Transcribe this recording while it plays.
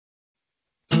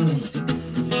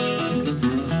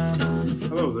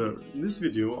Hello there, in this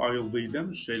video I will be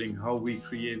demonstrating how we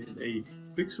created a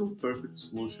pixel perfect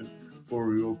solution for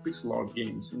real pixel art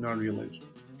games in Unreal Engine.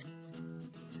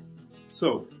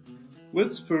 So,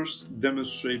 let's first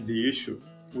demonstrate the issue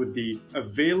with the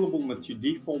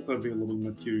default available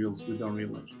materials with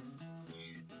Unreal Engine.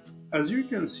 As you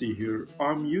can see here,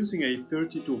 I'm using a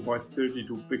 32 by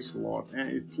 32 pixel art, and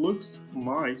it looks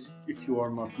nice if you are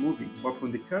not moving, but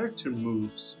when the character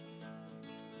moves,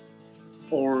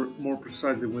 or more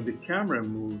precisely when the camera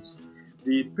moves,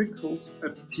 the pixels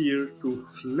appear to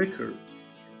flicker.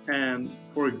 And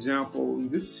for example, in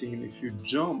this scene, if you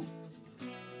jump,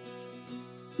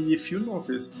 if you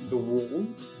notice, the wall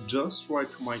just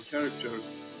right to my character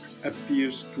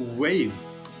appears to wave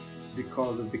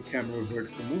because of the camera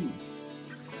vertical movement.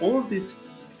 All of these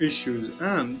issues,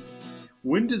 and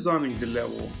when designing the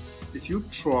level, if you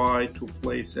try to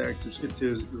place actors, it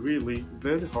is really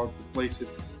very hard to place it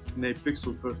in a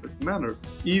pixel perfect manner,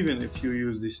 even if you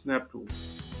use the snap tool.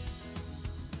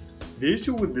 The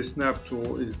issue with the snap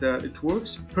tool is that it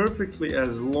works perfectly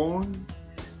as long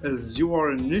as you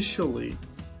are initially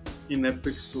in a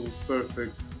pixel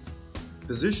perfect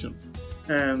position,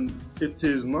 and it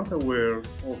is not aware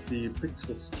of the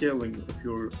pixel scaling of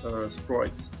your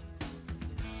sprites.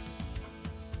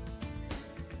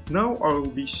 Now I will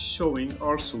be showing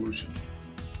our solution.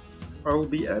 I will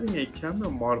be adding a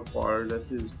camera modifier,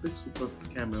 that is pixel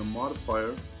perfect camera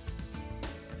modifier,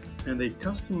 and a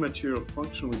custom material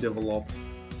function we developed.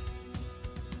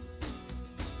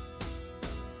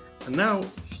 And now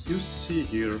if you see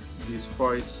here, the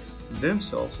sprites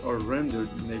themselves are rendered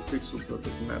in a pixel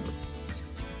perfect manner.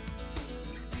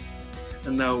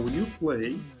 And now when you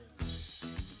play,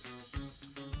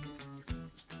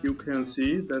 you can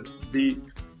see that the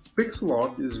pixel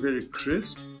art is very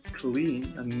crisp,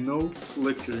 clean, and no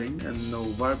flickering and no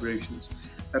vibrations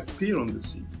appear on the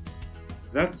scene.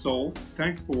 That's all.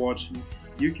 Thanks for watching.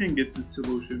 You can get this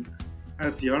solution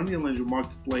at the Unreal Engine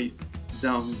Marketplace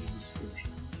down in the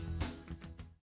description.